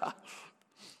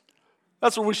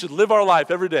 That's where we should live our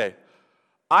life every day.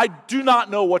 I do not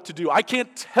know what to do. I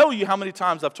can't tell you how many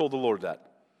times I've told the Lord that.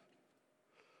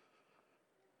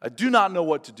 I do not know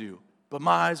what to do, but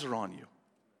my eyes are on you.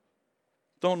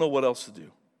 Don't know what else to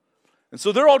do. And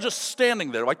so they're all just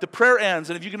standing there. Like the prayer ends,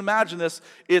 and if you can imagine this,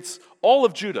 it's all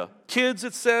of Judah. Kids,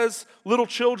 it says, little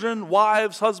children,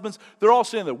 wives, husbands, they're all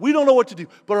standing there. We don't know what to do,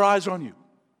 but our eyes are on you.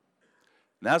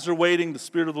 And as they're waiting, the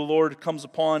Spirit of the Lord comes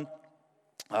upon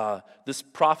this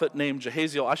prophet named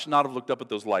Jehaziel. I should not have looked up at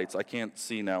those lights. I can't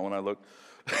see now when I look.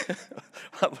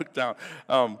 I look down.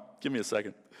 Give me a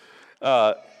second.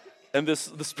 And the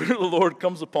Spirit of the Lord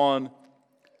comes upon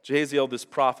Jehaziel, this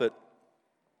prophet,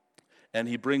 and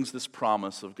he brings this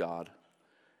promise of God.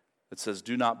 It says,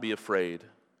 "Do not be afraid,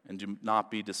 and do not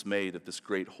be dismayed at this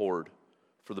great horde,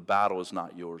 for the battle is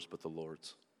not yours, but the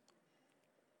Lord's."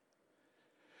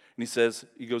 And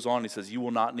he goes on, he says, "You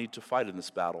will not need to fight in this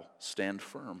battle. Stand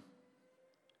firm.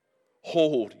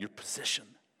 Hold your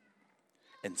position,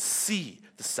 and see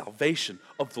the salvation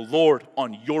of the Lord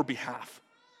on your behalf."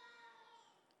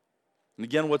 And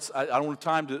again, I don't have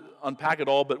time to unpack it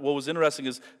all, but what was interesting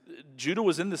is Judah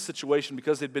was in this situation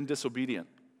because they'd been disobedient.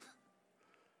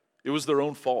 It was their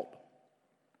own fault.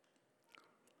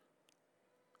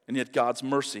 And yet God's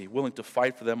mercy, willing to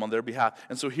fight for them on their behalf.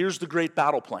 And so here's the great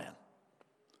battle plan.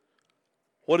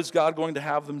 What is God going to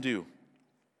have them do?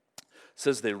 It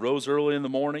says they rose early in the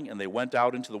morning and they went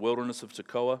out into the wilderness of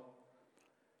Tekoa.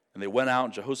 And they went out,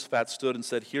 and Jehoshaphat stood and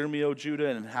said, "Hear me, O Judah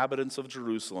and inhabitants of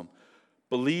Jerusalem.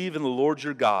 Believe in the Lord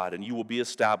your God, and you will be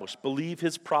established. Believe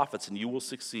his prophets, and you will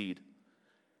succeed."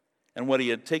 And when he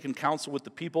had taken counsel with the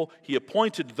people, he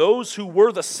appointed those who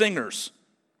were the singers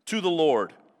to the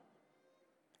Lord,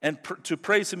 and to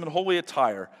praise him in holy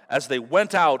attire as they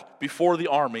went out before the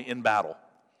army in battle.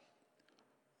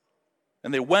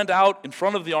 And they went out in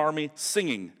front of the army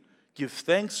singing, "Give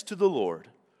thanks to the Lord,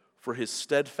 for his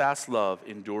steadfast love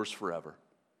endures forever."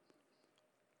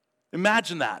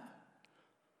 Imagine that.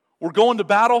 We're going to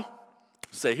battle.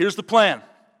 Say, here's the plan.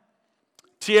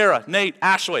 Tierra, Nate,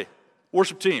 Ashley,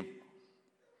 worship team.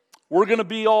 We're going to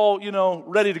be all,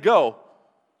 ready to go.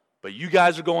 But you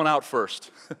guys are going out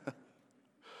first.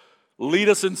 Lead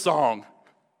us in song.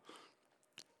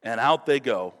 And out they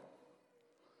go.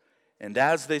 And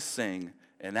as they sing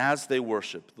and as they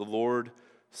worship, the Lord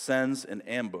sends an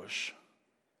ambush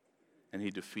and he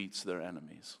defeats their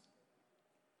enemies.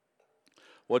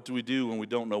 What do we do when we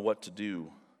don't know what to do?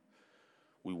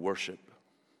 We worship.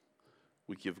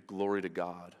 We give glory to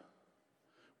God.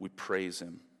 We praise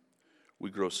Him. We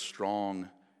grow strong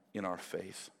in our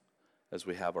faith as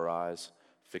we have our eyes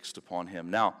fixed upon Him.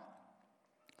 Now,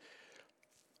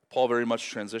 Paul very much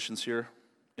transitions here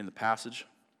in the passage.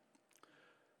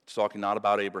 He's talking not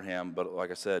about Abraham, but like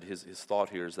I said, his thought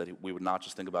here is that we would not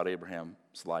just think about Abraham's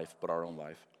life, but our own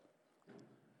life.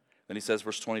 Then he says,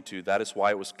 verse 22, that is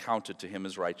why it was counted to him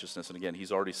as righteousness. And again,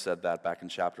 he's already said that back in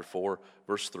chapter 4,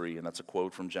 verse 3, and that's a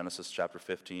quote from Genesis chapter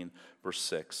 15, verse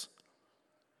 6.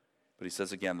 But he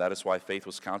says again, that is why faith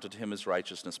was counted to him as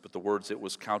righteousness, but the words, it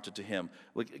was counted to him.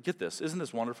 Look, get this, isn't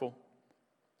this wonderful?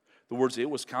 The words, it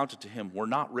was counted to him, were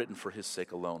not written for his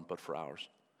sake alone, but for ours.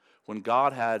 When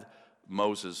God had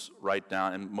Moses write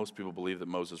down, and most people believe that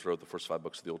Moses wrote the first 5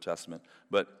 books of the Old Testament,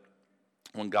 but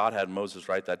when God had Moses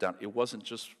write that down, it wasn't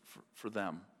just for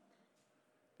them.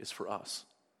 It's for us.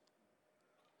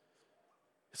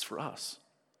 It's for us.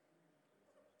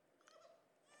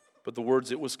 But the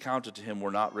words, it was counted to him,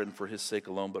 were not written for his sake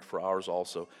alone, but for ours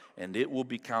also. And it will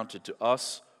be counted to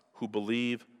us who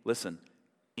believe, listen,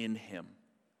 in him.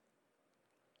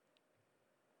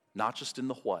 Not just in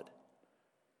the what,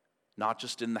 not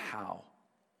just in the how,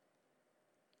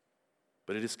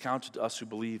 but it is counted to us who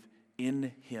believe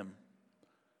in him.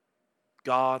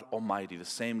 God Almighty, the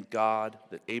same God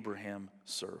that Abraham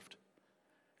served.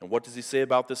 And what does he say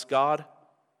about this God?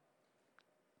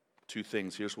 2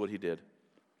 things. Here's what he did.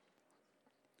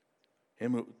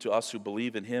 To us who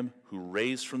believe in him who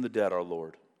raised from the dead our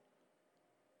Lord,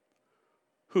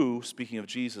 who, speaking of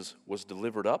Jesus, was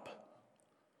delivered up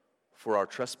for our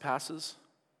trespasses,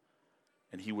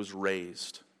 and he was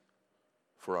raised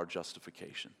for our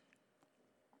justification.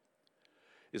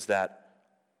 Is that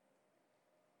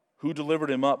who delivered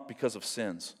him up because of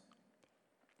sins?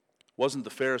 It wasn't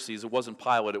the Pharisees, it wasn't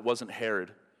Pilate, it wasn't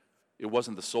Herod, it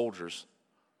wasn't the soldiers.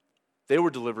 They were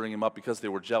delivering him up because they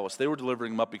were jealous. They were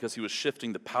delivering him up because he was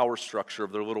shifting the power structure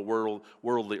of their little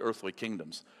worldly, earthly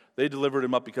kingdoms. They delivered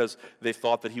him up because they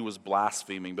thought that he was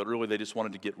blaspheming, but really they just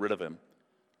wanted to get rid of him.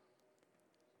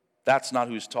 That's not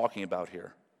who he's talking about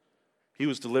here. He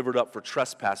was delivered up for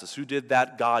trespasses. Who did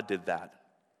that? God did that.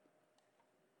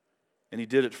 And he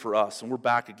did it for us. And we're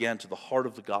back again to the heart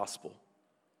of the gospel.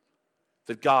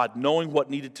 That God, knowing what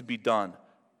needed to be done,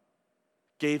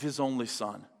 gave his only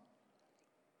Son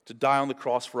to die on the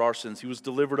cross for our sins. He was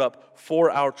delivered up for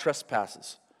our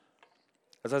trespasses.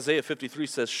 As Isaiah 53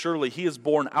 says, surely he has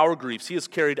borne our griefs, he has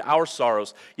carried our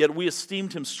sorrows, yet we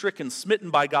esteemed him stricken, smitten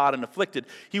by God, and afflicted.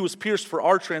 He was pierced for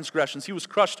our transgressions, he was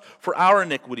crushed for our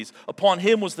iniquities. Upon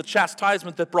him was the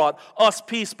chastisement that brought us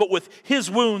peace, but with his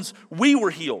wounds we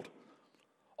were healed.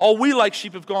 All we like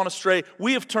sheep have gone astray,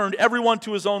 we have turned everyone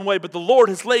to his own way, but the Lord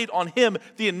has laid on him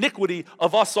the iniquity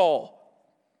of us all.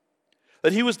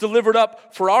 That he was delivered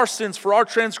up for our sins, for our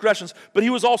transgressions, but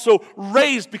he was also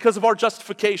raised because of our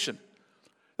justification.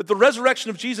 That the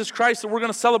resurrection of Jesus Christ that we're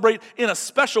going to celebrate in a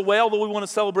special way, although we want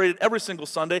to celebrate it every single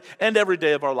Sunday and every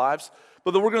day of our lives,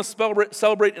 but that we're going to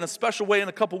celebrate in a special way in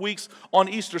a couple weeks on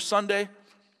Easter Sunday.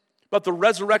 But the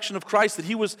resurrection of Christ, that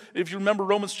he was, if you remember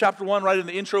Romans chapter 1, right in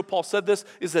the intro, Paul said this,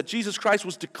 is that Jesus Christ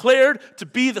was declared to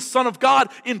be the Son of God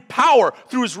in power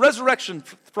through his resurrection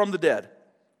from the dead.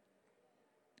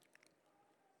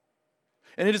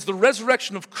 And it is the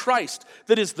resurrection of Christ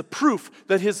that is the proof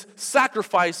that his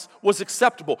sacrifice was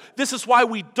acceptable. This is why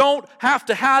we don't have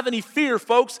to have any fear,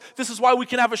 folks. This is why we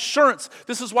can have assurance.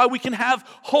 This is why we can have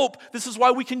hope. This is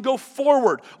why we can go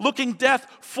forward, looking death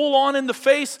full on in the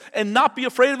face and not be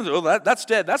afraid of it. Oh, that's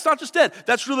dead. That's not just dead.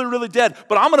 That's really, really dead.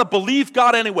 But I'm going to believe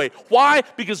God anyway. Why?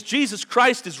 Because Jesus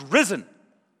Christ is risen.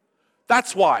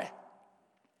 That's why.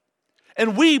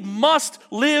 And we must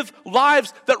live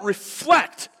lives that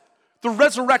reflect the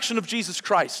resurrection of Jesus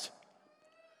Christ.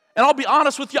 And I'll be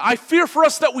honest with you, I fear for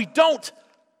us that we don't.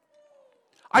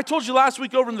 I told you last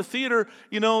week over in the theater,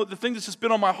 the thing that's just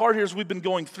been on my heart here is we've been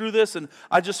going through this, and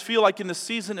I just feel like in this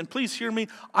season, and please hear me,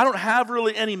 I don't have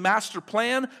really any master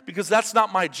plan because that's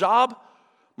not my job.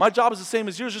 My job is the same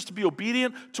as yours, just to be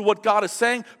obedient to what God is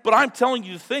saying. But I'm telling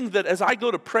you the thing that as I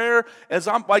go to prayer, as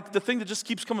I'm like the thing that just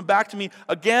keeps coming back to me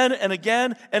again and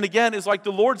again and again is like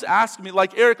the Lord's asking me,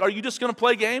 like, Eric, are you just going to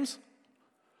play games?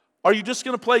 Are you just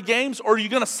going to play games, or are you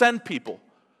going to send people?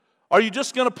 Are you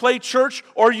just going to play church,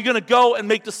 or are you going to go and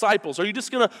make disciples? Are you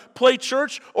just going to play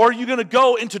church, or are you going to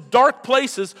go into dark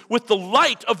places with the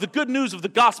light of the good news of the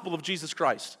gospel of Jesus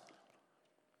Christ?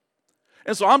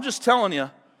 And so I'm just telling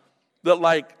you that,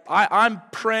 like, I'm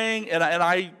praying, and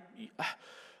I'm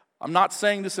not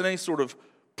saying this in any sort of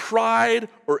pride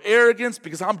or arrogance,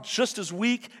 because I'm just as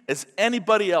weak as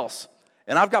anybody else.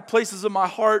 And I've got places in my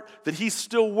heart that he's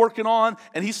still working on,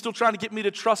 and he's still trying to get me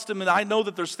to trust him. And I know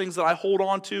that there's things that I hold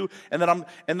on to and that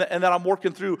I'm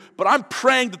working through. But I'm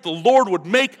praying that the Lord would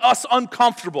make us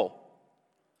uncomfortable.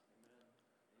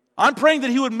 I'm praying that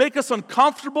he would make us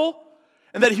uncomfortable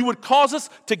and that he would cause us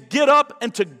to get up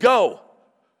and to go.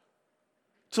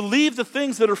 To leave the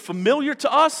things that are familiar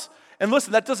to us. And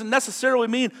listen, that doesn't necessarily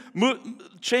mean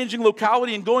changing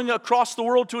locality and going across the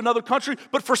world to another country.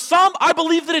 But for some, I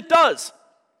believe that it does.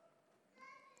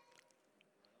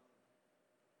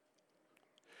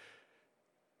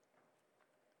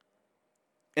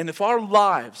 And if our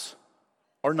lives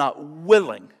are not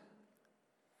willing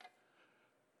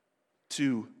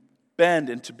to bend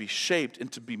and to be shaped and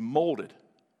to be molded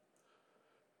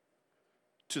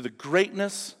to the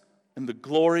greatness and the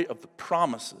glory of the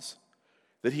promises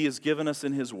that he has given us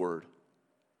in his word,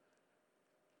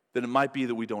 then it might be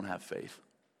that we don't have faith.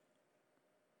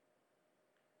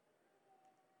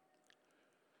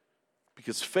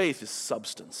 Because faith is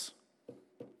substance.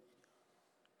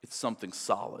 It's something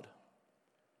solid.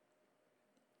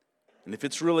 And if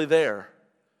it's really there,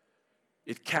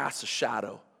 it casts a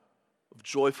shadow of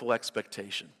joyful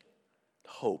expectation,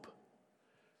 hope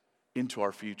into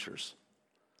our futures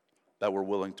that we're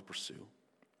willing to pursue.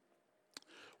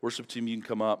 Worship team, you can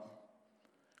come up.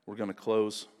 We're going to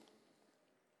close.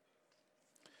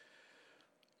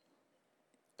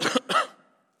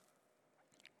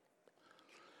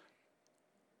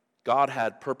 God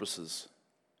had purposes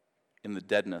in the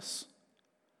deadness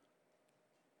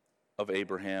of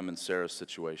Abraham and Sarah's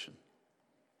situation.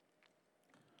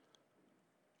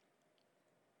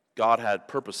 God had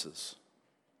purposes,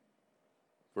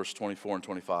 verse 24 and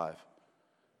 25,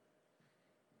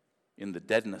 in the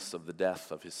deadness of the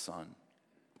death of his son.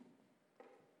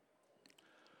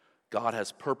 God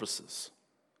has purposes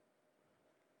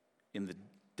in the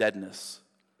deadness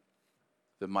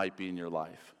that might be in your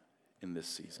life in this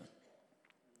season.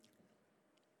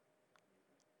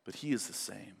 But he is the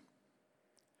same.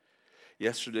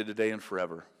 Yesterday, today, and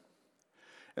forever.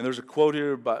 And there's a quote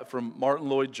here from Martin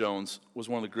Lloyd-Jones, was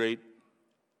one of the great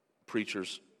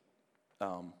preachers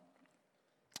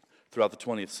throughout the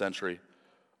 20th century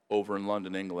over in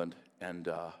London, England, and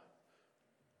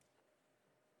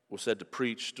was said to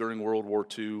preach during World War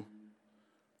II,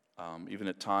 even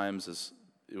at times as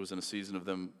it was in a season of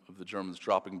the Germans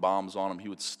dropping bombs on him, he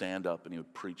would stand up and he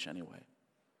would preach anyway.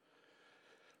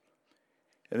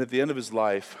 And at the end of his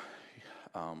life,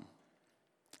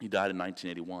 he died in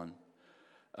 1981.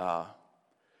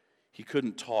 He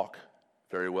couldn't talk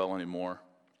very well anymore,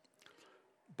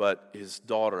 but his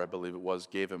daughter, I believe it was,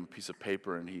 gave him a piece of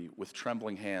paper, and he, with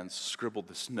trembling hands, scribbled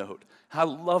this note. I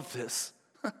love this.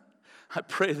 I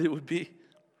pray that it would be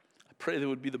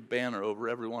the banner over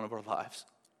every one of our lives.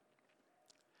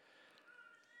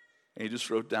 And he just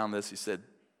wrote down this. He said,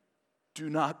 "Do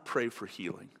not pray for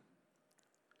healing.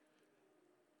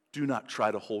 Do not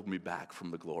try to hold me back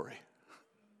from the glory."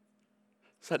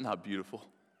 Is that not beautiful?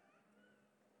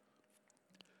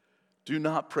 Do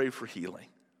not pray for healing.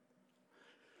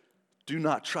 Do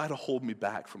not try to hold me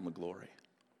back from the glory.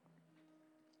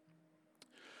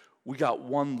 We got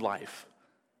one life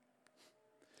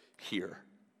here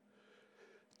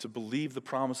to believe the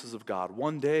promises of God.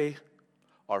 One day,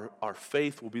 our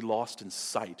faith will be lost in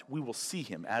sight. We will see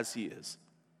him as he is,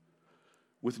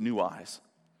 with new eyes.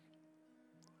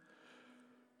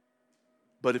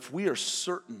 But if we are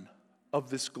certain of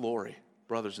this glory,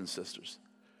 brothers and sisters,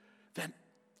 then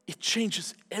it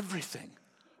changes everything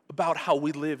about how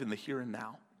we live in the here and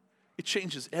now. It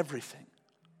changes everything.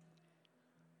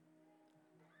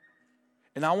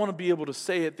 And I want to be able to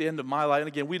say at the end of my life, and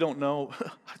again, we don't know.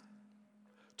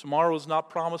 Tomorrow is not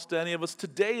promised to any of us.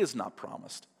 Today is not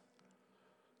promised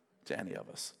to any of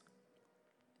us.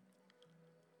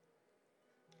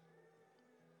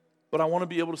 But I want to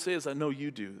be able to say, as I know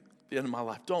you do, at the end of my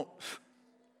life, don't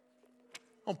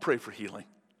pray for healing.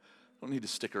 I don't need to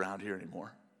stick around here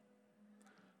anymore.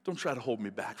 Don't try to hold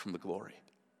me back from the glory.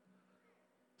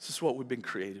 This is what we've been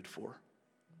created for.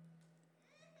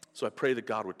 So I pray that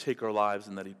God would take our lives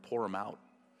and that he'd pour them out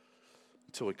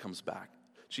until he comes back.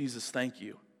 Jesus, thank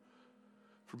you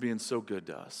for being so good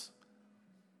to us.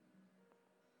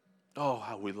 Oh,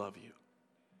 how we love you.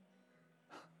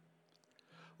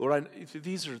 Lord,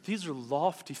 these are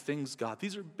lofty things, God.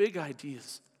 These are big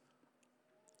ideas.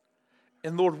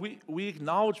 And Lord, we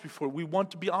acknowledge before, we want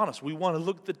to be honest. We want to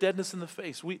look the deadness in the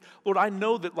face. Lord, I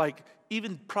know that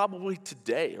even probably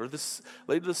today or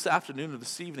later this afternoon or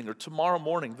this evening or tomorrow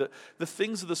morning, the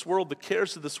things of this world, the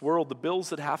cares of this world, the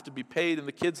bills that have to be paid and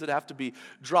the kids that have to be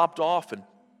dropped off and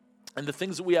and the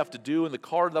things that we have to do, and the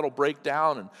car that'll break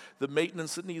down, and the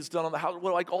maintenance that needs done on the house.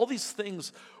 Well, like all these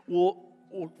things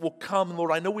will come,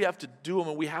 Lord. I know we have to do them,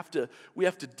 and we have to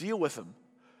deal with them.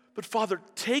 But Father,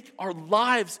 take our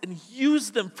lives and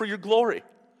use them for your glory.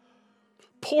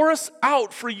 Pour us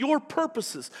out for your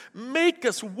purposes. Make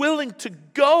us willing to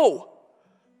go.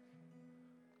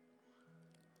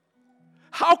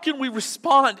 How can we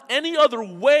respond any other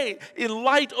way in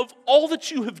light of all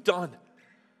that you have done?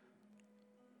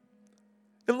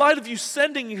 In light of you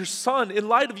sending your Son, in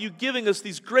light of you giving us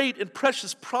these great and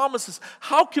precious promises,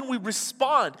 how can we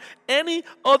respond any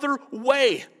other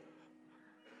way?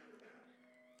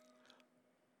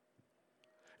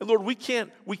 And Lord, we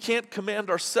can't command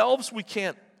ourselves. We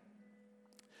can't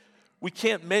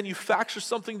manufacture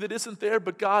something that isn't there.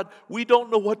 But God, we don't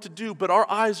know what to do, but our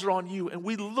eyes are on you, and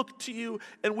we look to you,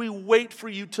 and we wait for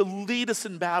you to lead us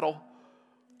in battle.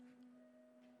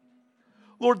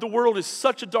 Lord, the world is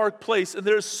such a dark place, and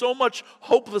there is so much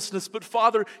hopelessness. But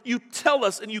Father, you tell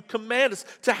us and you command us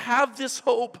to have this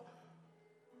hope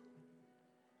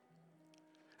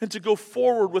and to go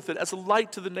forward with it as a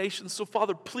light to the nations. So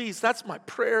Father, please, that's my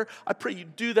prayer. I pray you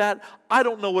do that. I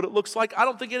don't know what it looks like. I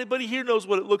don't think anybody here knows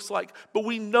what it looks like. But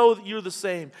we know that you're the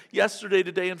same yesterday,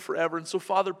 today, and forever. And so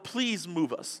Father, please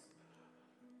move us.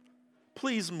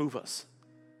 Please move us.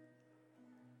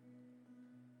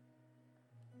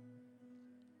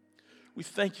 We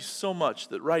thank you so much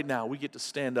that right now we get to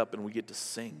stand up and we get to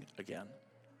sing again.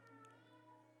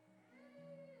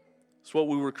 It's what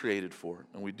we were created for,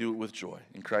 and we do it with joy.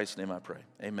 In Christ's name I pray.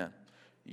 Amen.